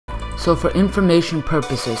So for information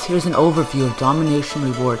purposes, here's an overview of Domination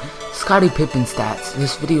Reward Scottie Pippen stats.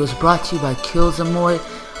 This video is brought to you by Killzamoy.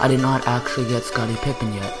 I did not actually get Scottie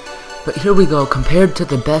Pippen yet. But here we go, compared to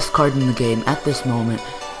the best card in the game at this moment,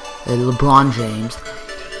 LeBron James.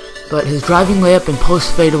 But his driving layup and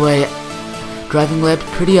post fadeaway, driving layup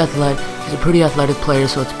pretty athletic. He's a pretty athletic player,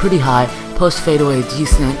 so it's pretty high. Post fadeaway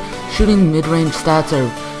decent. Shooting mid-range stats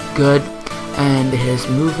are good, and his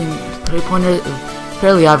moving three-pointer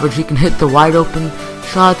fairly average. He can hit the wide open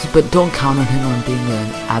shots, but don't count on him on being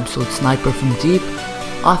an absolute sniper from deep.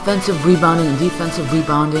 Offensive rebounding and defensive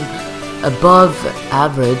rebounding above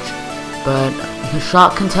average, but his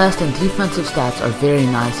shot contest and defensive stats are very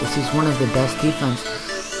nice, as he's one of the best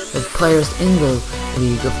defensive players in the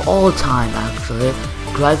league of all time actually.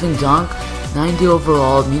 Driving dunk, 90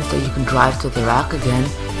 overall, means that you can drive to the rack again,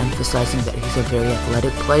 emphasizing that he's a very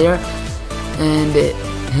athletic player. And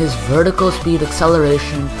his vertical speed,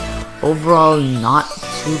 acceleration, overall not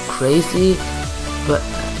too crazy,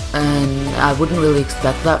 and I wouldn't really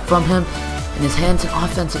expect that from him. And his hands and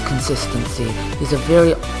offensive consistency, he's a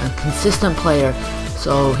very consistent player.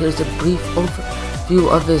 So here's a brief overview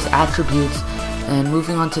of his attributes, and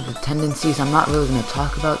moving on to the tendencies. I'm not really going to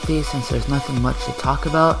talk about these since there's nothing much to talk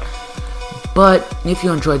about, but if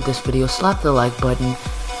you enjoyed this video, slap the like button,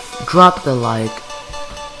 drop the like.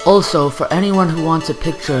 Also, for anyone who wants a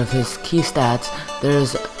picture of his key stats,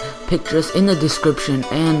 there's pictures in the description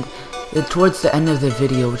and towards the end of the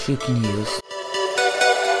video which you can use.